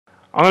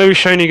I'm going to be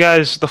showing you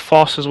guys the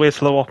fastest way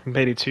to level up in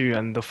Payday 2,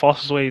 and the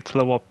fastest way to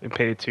level up in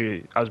Payday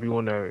 2, as we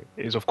all know,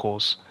 is of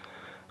course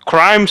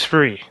crime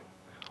spree.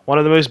 One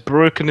of the most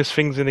brokenest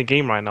things in the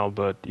game right now,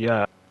 but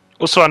yeah.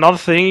 Also, another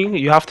thing,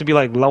 you have to be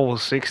like level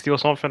 60 or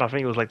something. I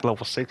think it was like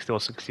level 60 or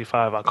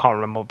 65. I can't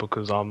remember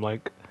because I'm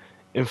like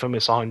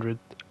infamous 100.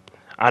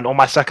 And on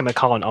my second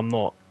account, I'm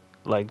not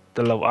like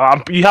the level.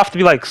 You have to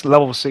be like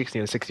level 60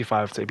 and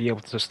 65 to be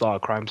able to start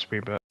a crime spree,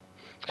 but.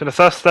 So the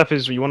first step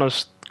is you want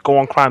to go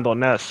on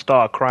crime.net,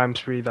 start a crime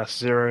spree, that's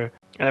 0.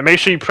 And then make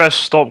sure you press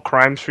stop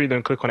crime spree,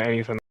 then click on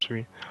anything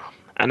spree.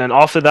 And then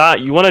after that,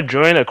 you want to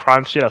join a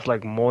crime spree that's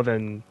like more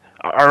than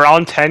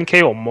around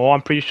 10k or more,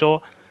 I'm pretty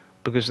sure,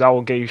 because that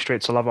will get you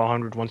straight to level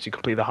 100 once you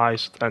complete the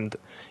heist. And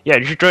yeah,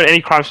 you should join any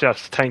crime spree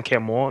that's 10k or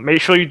more. Make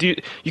sure you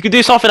can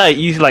do something like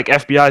easy like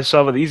FBI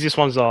server. The easiest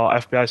ones are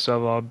FBI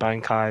server,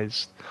 bank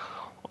heist,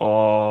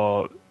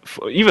 or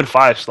even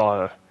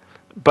 5-star.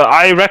 But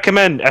I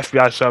recommend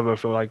FBI server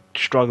for like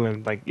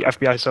struggling, like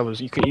FBI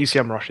servers. You can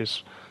ECM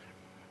rushes.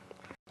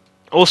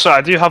 Also, I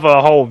do have a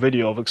whole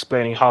video of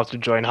explaining how to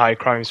join high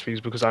crime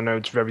sprees because I know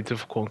it's very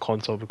difficult in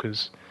console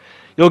because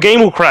your game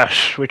will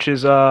crash, which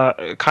is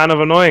kind of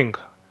annoying.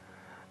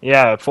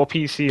 Yeah, for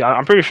PC,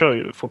 I'm pretty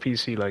sure for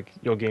PC like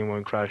your game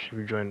won't crash if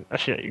you join.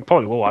 Actually, you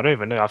probably will. I don't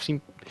even know. I've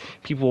seen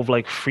people with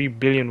like 3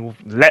 billion with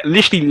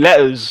literally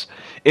letters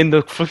in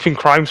the flipping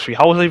crime spree.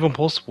 How is that even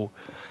possible?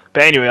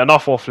 But anyway,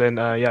 enough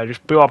waffling. Yeah,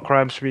 just build up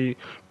crime spree.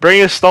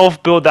 Bring a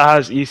stealth build that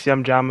has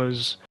ECM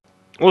jammers.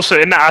 Also,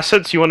 in the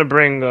assets, you want to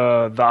bring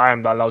the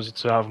item that allows you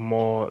to have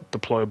more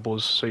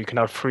deployables, so you can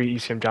have 3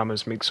 ECM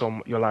jammers, make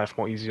your life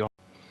more easier.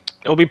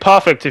 It'll be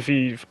perfect if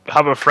you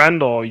have a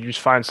friend or you just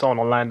find someone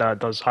online that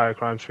does higher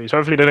crime sprees.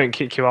 Hopefully, they don't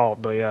kick you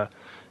out. But yeah,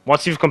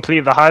 once you've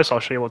completed the heist,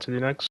 I'll show you what to do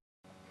next.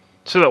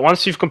 So that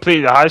once you've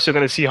completed the heist, you're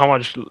gonna see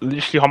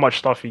literally how much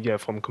stuff you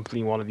get from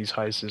completing one of these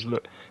heists.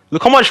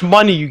 Look how much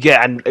money you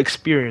get and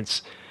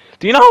experience.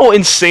 Do you know how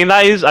insane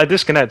that is? I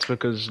disconnect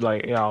because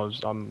like yeah,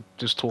 I'm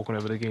just talking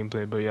over the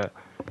gameplay. But yeah,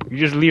 you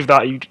just leave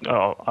that.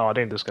 I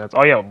didn't disconnect.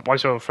 Oh yeah,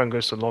 once your friend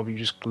goes to the lobby, you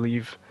just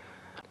leave.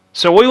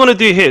 So what you want to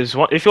do here is,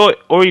 if you're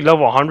already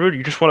level 100,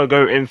 you just want to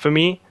go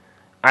infamy,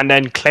 and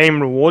then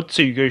claim reward.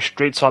 So you go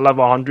straight to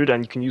level 100,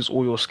 and you can use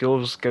all your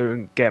skills. Go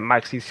and get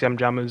max ECM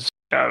jammers.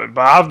 But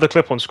I have the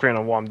clip on screen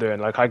of what I'm doing.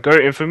 Like I go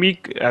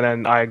infamy, and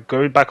then I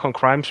go back on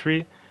crime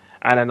spree,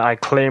 and then I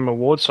claim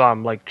reward. So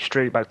I'm like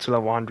straight back to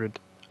level 100,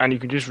 and you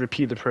can just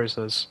repeat the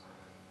process.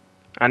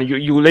 And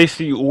you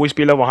basically always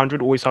be level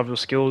 100, always have your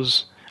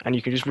skills, and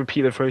you can just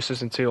repeat the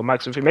process until your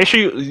max. Make sure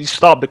you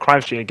start the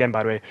crime spree again.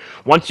 By the way,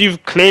 once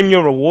you've claimed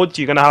your rewards,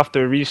 you're gonna have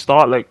to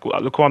restart. Like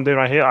look what I'm doing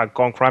right here. I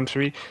go on crime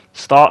spree,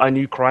 start a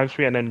new crime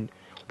spree, and then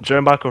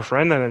join back a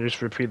friend, and then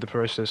just repeat the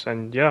process.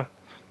 And yeah,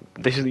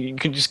 you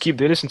can just keep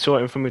doing this until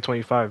infamy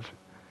 25.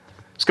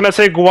 It's gonna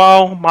take a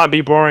while, might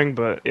be boring,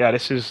 but yeah,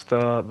 this is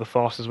the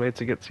fastest way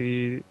to get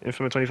to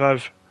infamy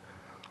 25.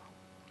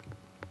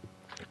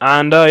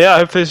 And yeah,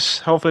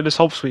 hopefully this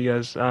helps for you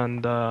guys,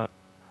 and I'm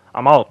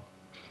out.